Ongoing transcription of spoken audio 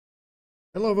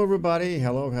Hello everybody,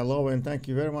 hello, and thank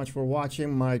you very much for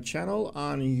watching my channel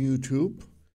on YouTube.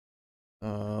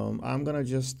 I'm gonna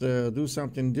just do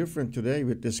something different today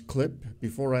with this clip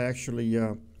before I actually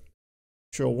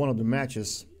show one of the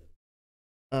matches.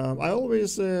 I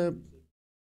always hear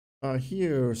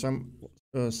some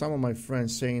of my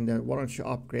friends saying that why don't you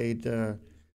upgrade your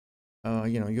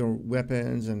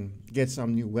weapons and get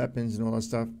some new weapons and all that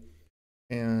stuff.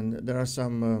 And there are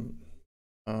some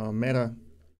meta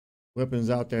weapons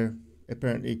out there.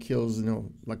 Apparently kills,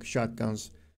 like shotguns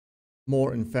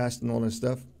more and fast and all that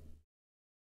stuff.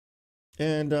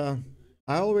 And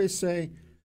I always say,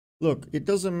 look, it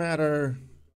doesn't matter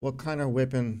what kind of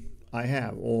weapon I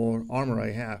have or armor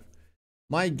I have.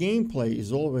 My gameplay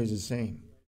is always the same.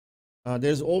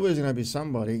 There's always going to be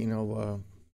somebody,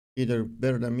 either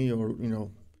better than me or,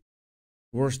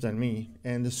 worse than me.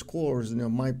 And the scores,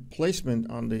 my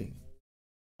placement on the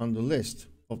list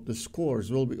of the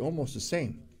scores will be almost the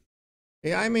same.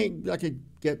 Yeah, I may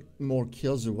get more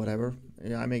kills or whatever.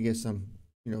 Yeah, I may get some,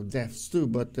 deaths too.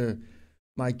 But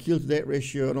my kill to death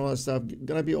ratio and all that stuff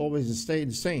gonna be always stay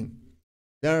the same.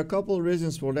 There are a couple of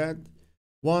reasons for that.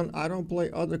 One, I don't play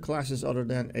other classes other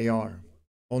than AR.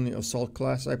 Only assault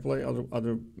class I play.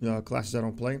 Other classes I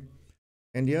don't play.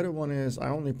 And the other one is I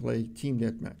only play team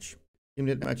deathmatch. Team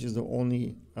deathmatch is the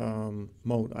only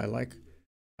mode I like.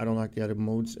 I don't like the other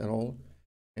modes at all.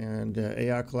 And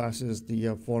AR class is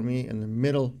the for me in the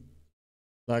middle.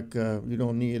 Like you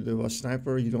don't need a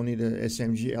sniper, you don't need a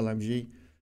SMG, LMG.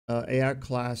 AR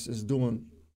class is doing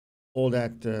all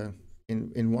that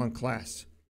in one class.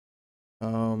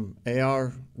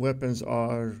 AR weapons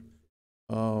are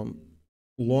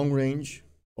long range,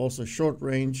 also short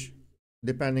range,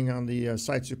 depending on the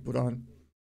sights you put on,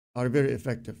 are very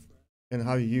effective and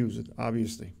how you use it,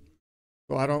 obviously.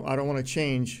 So I don't want to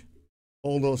change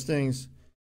all those things.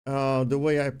 The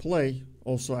way I play,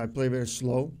 also I play very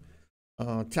slow,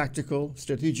 tactical,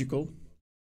 strategical.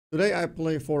 Today I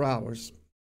play 4 hours.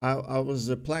 I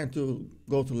was planning to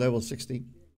go to level 60.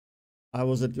 I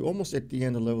was almost at the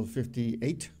end of level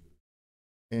 58,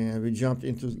 and we jumped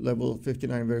into level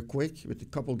 59 very quick with a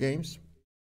couple games.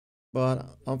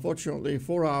 But unfortunately,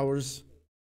 4 hours,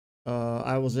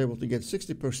 I was able to get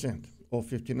 60% of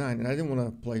 59, and I didn't want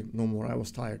to play no more. I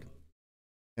was tired,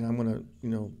 and I'm gonna,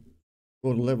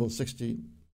 go to level 60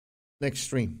 next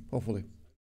stream, hopefully.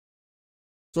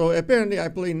 So apparently I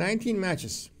played 19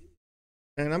 matches.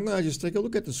 And I'm going to just take a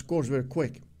look at the scores very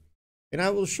quick. And I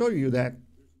will show you that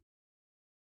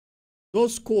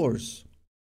those scores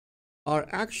are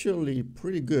actually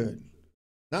pretty good.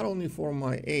 Not only for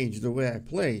my age, the way I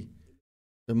play,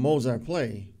 the modes I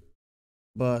play,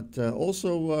 but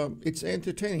also it's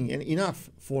entertaining and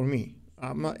enough for me.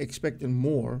 I'm not expecting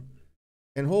more.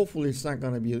 And hopefully it's not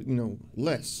going to be,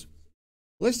 less.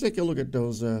 Let's take a look at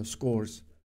those scores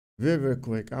very, very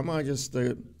quick. I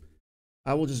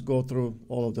will just go through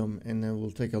all of them and then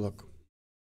we'll take a look.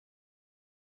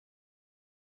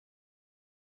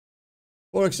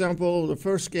 For example, the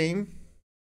first game,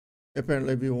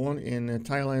 apparently we won in a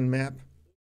Thailand map.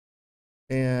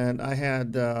 And I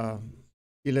had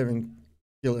 11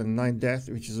 kill and 9 death,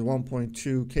 which is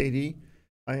 1.2 KD.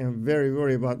 I am very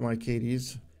worried about my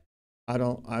KDs. I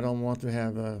don't want to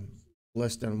have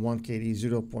less than 1 KD,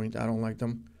 0 point. I don't like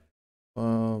them.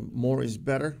 More is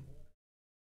better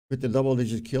with the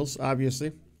double-digit kills,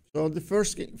 obviously. So the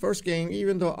first game,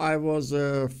 even though I was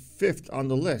 5th on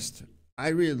the list, I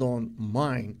really don't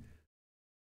mind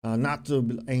not to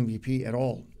be MVP at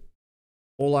all.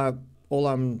 All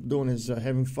I'm doing is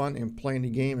having fun and playing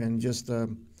the game and just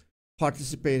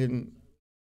participating,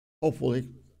 hopefully,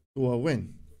 to a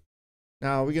win.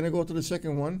 Now we're gonna go to the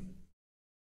second one.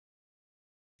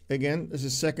 Again, this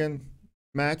is second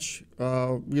match.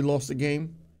 We lost the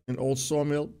game in Old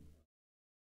Sawmill.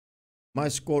 My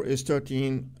score is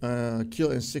 13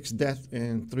 kill and 6 death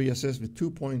and 3 assists with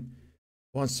 2.17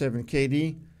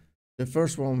 KD. The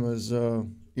first one was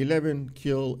 11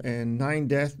 kill and 9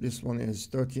 death. This one is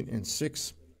 13 and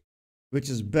 6, which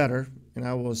is better. And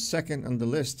I was second on the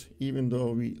list, even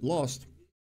though we lost.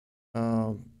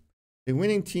 The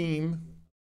winning team,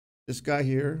 this guy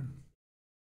here,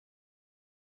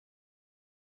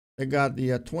 they got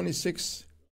the 26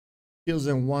 kills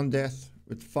and 1 death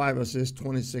with 5 assists,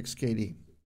 26 KD.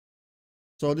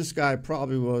 So this guy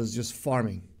probably was just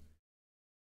farming.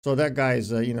 So that guy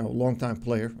is a long-time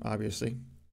player, obviously,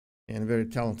 and very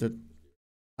talented.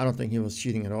 I don't think he was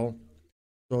cheating at all.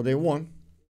 So they won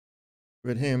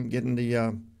with him getting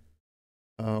the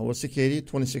what's the KD?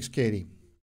 26 KD.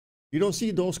 You don't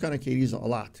see those kind of KDs a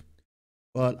lot,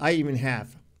 but I even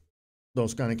have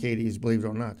those kind of KDs, believe it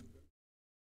or not,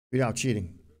 without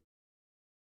cheating.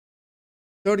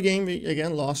 Third game, we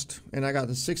again lost, and I got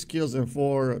the 6 kills and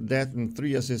 4 death and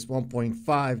 3 assists,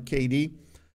 1.5 KD.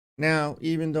 Now,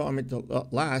 even though I'm at the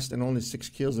last and only 6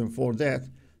 kills and 4 death,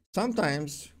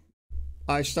 sometimes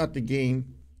I start the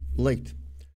game late.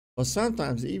 But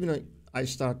sometimes, even I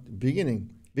start beginning,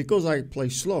 because I play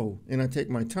slow and I take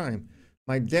my time,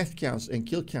 my death counts and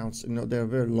kill counts, they're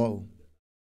very low.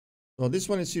 So this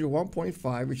one is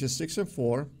 1.5, which is 6 and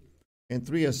 4 and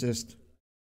 3 assists.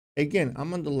 Again,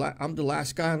 I'm the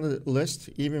last guy on the list,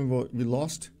 even though we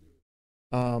lost.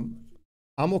 I'm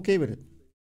okay with it.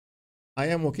 I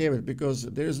am okay with it because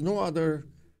there's no other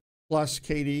plus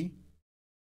KD,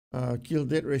 kill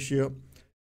death ratio.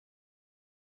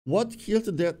 What kill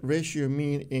to death ratio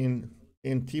mean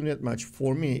in team deathmatch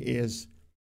for me is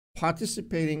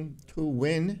participating to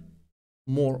win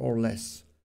more or less.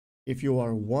 If you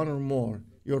are 1 or more,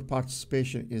 your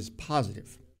participation is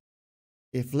positive.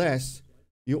 If less,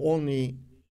 you only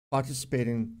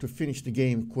participating to finish the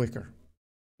game quicker,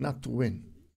 not to win.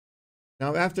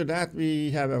 Now after that, we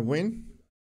have a win.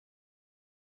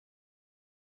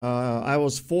 I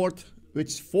was 4th,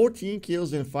 with 14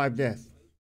 kills and 5 death.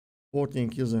 14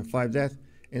 kills and 5 death,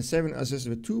 and 7 assists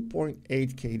with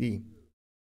 2.8 KD.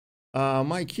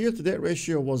 My kill to death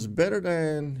ratio was better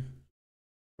than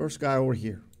first guy over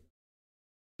here.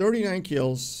 39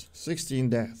 kills, 16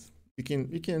 death.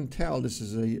 You can tell this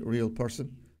is a real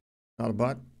person, not a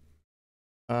bot.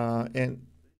 And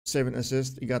 7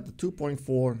 assists. You got the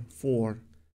 2.44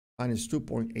 minus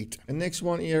 2.8. And next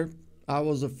one here, I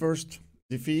was the first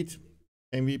defeat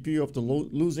MVP of the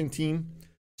losing team.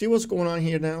 See what's going on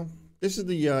here now? This is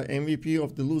the MVP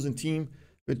of the losing team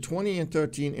with 20 and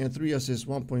 13 and 3 assists,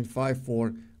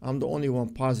 1.54. I'm the only one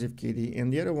positive KD,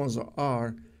 and the other ones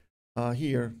are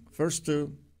here. First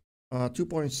two,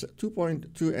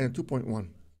 2.2 and 2.1.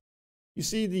 You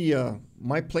see the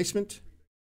my placement?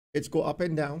 It's go up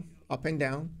and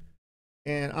down,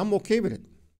 and I'm okay with it.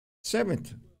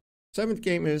 Seventh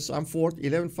game is I'm 4th,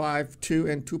 11, 5, 2,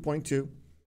 and 2.2.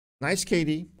 Nice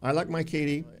KD. I like my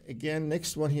KD. Again,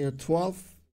 next one here,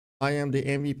 12. I am the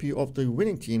MVP of the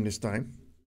winning team this time.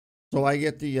 So I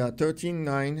get the 13,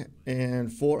 9,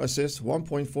 and 4 assists,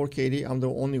 1.4 KD. I'm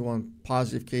the only one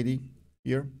positive KD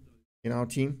here in our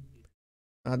team.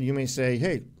 You may say,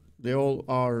 hey, they all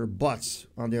are butts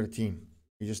on their team.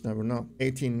 You just never know.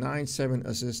 18, 9, 7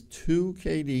 assists, 2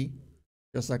 KD.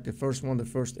 Just like the first one, the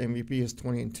first MVP is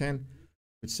 20 and 10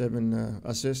 with 7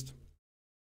 assists.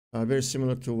 Very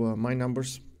similar to my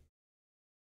numbers.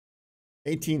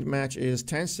 18th match is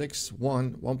 10, 6,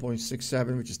 1,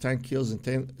 1.67, which is 10 kills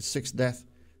and 6 death.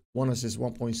 1 assist,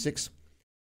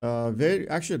 1.6.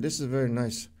 Actually, this is very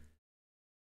nice.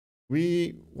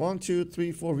 We 1, 2,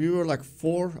 3, 4. We were like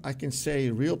 4, I can say,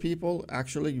 real people.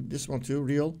 Actually, this one too,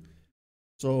 real.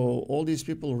 So all these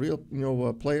people, real,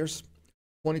 players.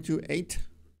 22, 8,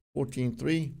 14,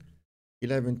 3,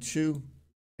 11, 2,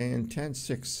 and 10,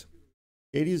 6.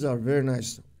 80s are very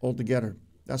nice altogether.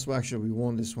 That's why actually we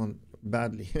won this one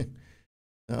badly.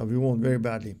 We won very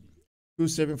badly. 2,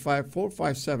 7, 5, 4,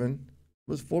 5, 7.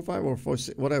 Was 4, 5 or 4,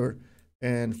 6, whatever.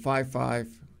 And 5, 5,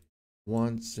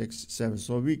 1, 6, 7.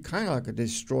 So we kind of like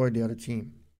destroyed the other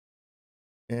team.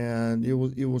 And you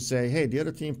will say, hey, the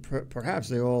other team, perhaps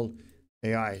they're all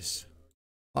AIs.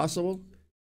 Possible?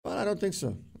 But I don't think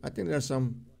so. I think there's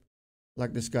some,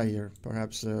 like this guy here,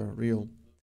 perhaps real.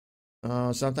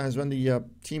 Sometimes when the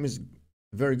team is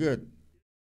very good,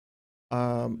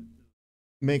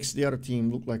 makes the other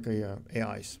team look like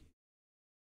AIs.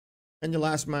 And the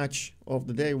last match of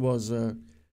the day was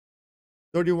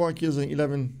 31 kills and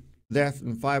 11 death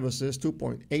and 5 assists,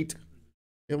 2.8.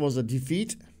 It was a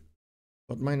defeat,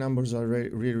 but my numbers are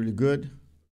really good.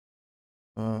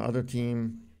 Other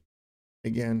team,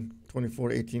 again,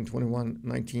 24, 18, 21,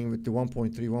 19 with the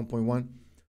 1.3, 1.1.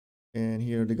 And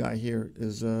here, the guy here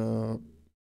is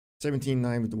 17,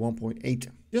 9 with the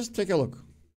 1.8. Just take a look.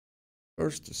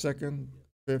 First, second,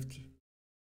 fifth,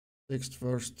 sixth,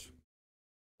 first,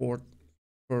 fourth,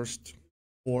 first,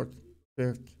 fourth,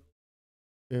 fifth,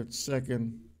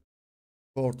 second,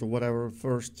 fourth, or whatever,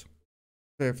 first,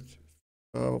 fifth,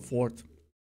 fourth,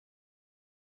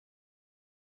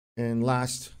 and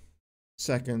last,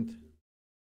 second,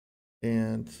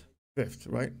 and fifth,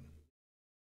 right?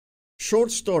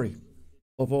 Short story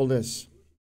of all this.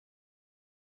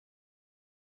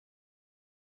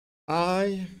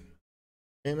 I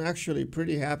am actually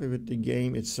pretty happy with the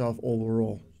game itself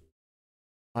overall.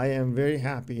 I am very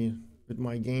happy with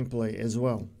my gameplay as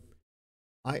well.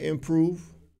 I improve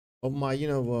of my,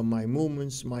 my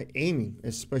movements, my aiming,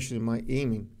 especially my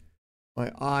aiming,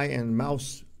 my eye and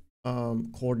mouse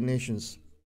coordinations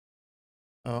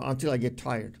until I get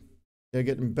tired. They're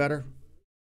getting better.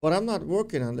 But I'm not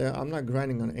working on that. I'm not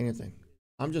grinding on anything.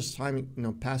 I'm just time,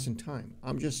 passing time.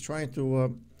 I'm just trying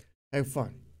to have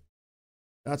fun.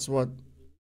 That's what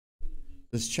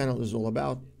this channel is all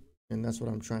about, and that's what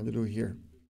I'm trying to do here.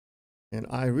 And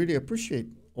I really appreciate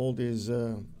all these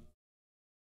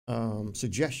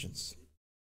suggestions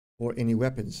for any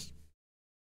weapons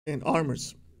and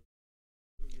armors.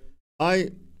 I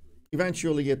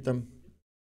eventually get them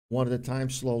one at a time,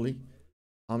 slowly.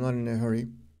 I'm not in a hurry,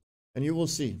 and you will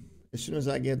see as soon as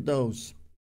I get those.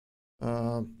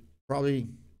 Probably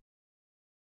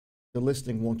the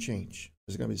listing won't change.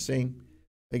 It's going to be the same.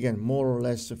 Again, more or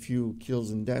less a few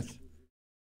kills and death.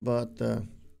 But,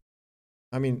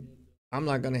 I mean, I'm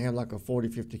not going to have like a 40,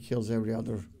 50 kills every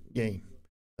other game.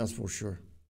 That's for sure.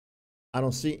 I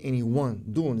don't see anyone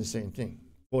doing the same thing.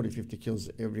 40, 50 kills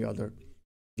every other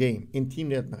game in team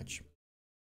deathmatch.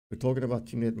 We're talking about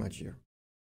team deathmatch here.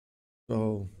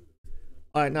 So,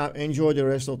 all right, now enjoy the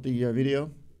rest of the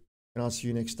video. And I'll see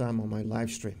you next time on my live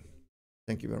stream.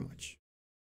 Thank you very much.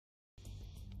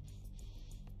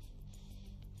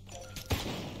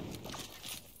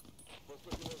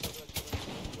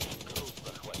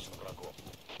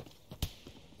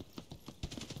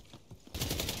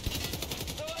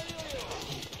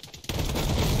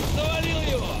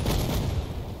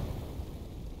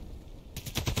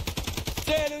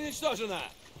 Цель уничтожена!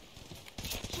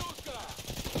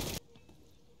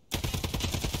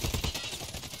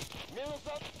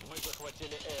 Мы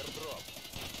захватили аирдроп.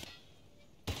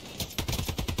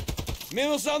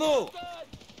 Минусанул!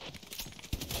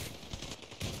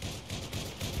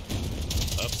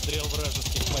 Обстрел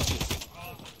вражеских позиций.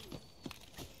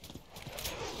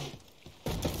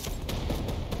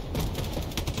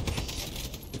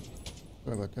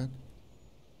 Sorry about that.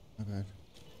 My bad.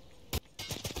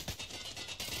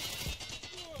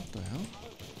 What the hell?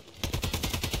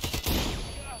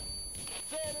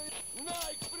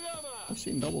 I've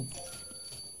seen double.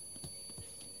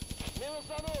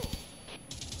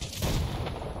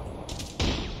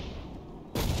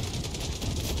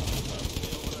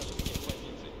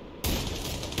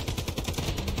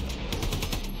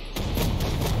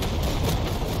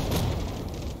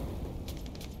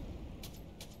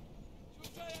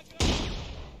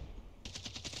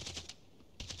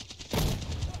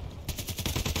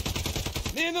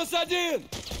 Минус один!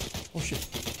 Oh shit.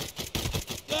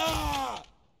 Ah!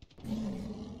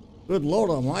 Good Lord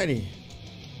Almighty.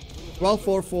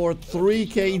 1244 3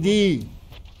 KD.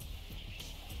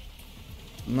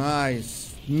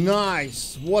 Nice.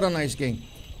 Nice. What a nice game.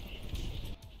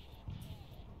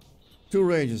 2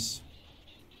 rages.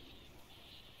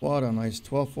 What a nice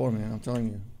 12-4, man. I'm telling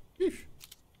you.